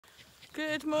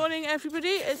Good morning everybody.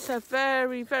 It's a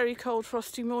very cold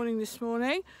frosty morning this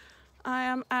morning. I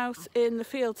am out in the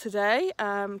field today,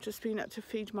 just been up to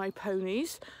feed my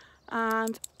ponies,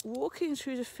 and walking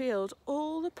through the field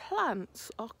all the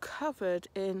plants are covered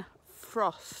in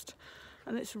frost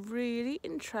and it's really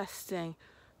interesting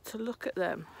to look at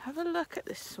them. Have a look at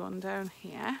this one down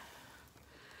here.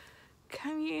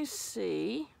 Can you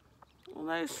see all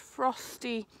those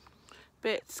frosty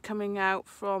bits coming out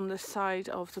from the side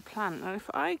of the plant? Now if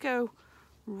I go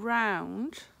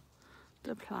round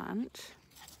the plant,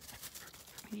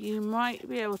 you might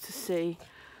be able to see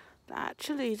that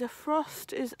actually the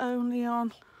frost is only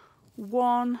on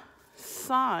one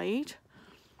side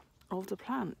of the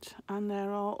plant, and there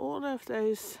are all of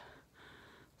those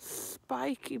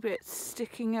spiky bits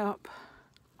sticking up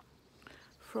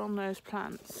from those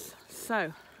plants.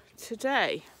 So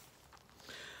today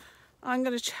I'm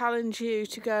going to challenge you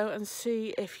to go and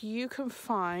see if you can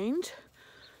find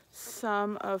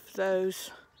some of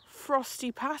those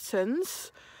frosty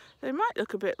patterns. They might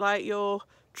look a bit like your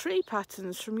tree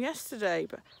patterns from yesterday,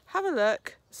 but have a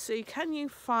look, see can you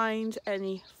find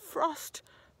any frost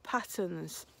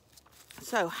patterns.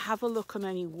 So have a look on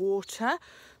any water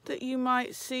that you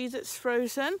might see that's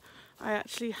frozen. I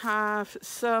actually have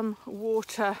some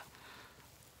water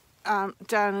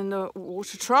down in the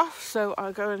water trough, so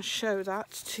I'll go and show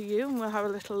that to you, and we'll have a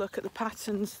little look at the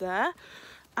patterns there,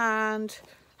 and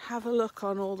have a look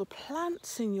on all the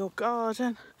plants in your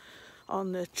garden,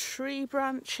 on the tree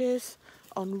branches,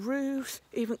 on roofs.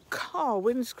 Even car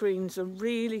windscreens are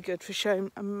really good for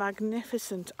showing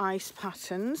magnificent ice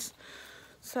patterns.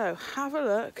 So have a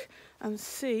look and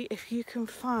see if you can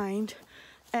find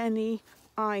any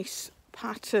ice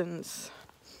patterns.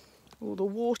 Well, the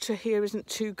water here isn't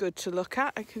too good to look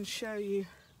at. I can show you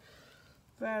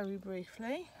very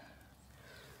briefly.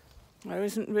 There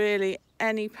isn't really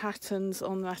any patterns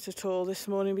on that at all this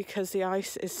morning because the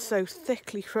ice is so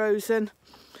thickly frozen,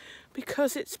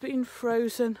 because it's been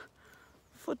frozen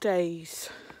for days.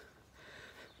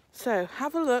 So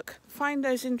have a look, find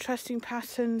those interesting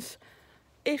patterns.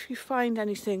 If you find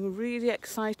anything really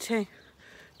exciting,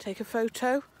 take a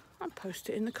photo and post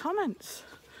it in the comments.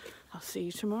 I'll see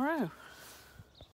you tomorrow.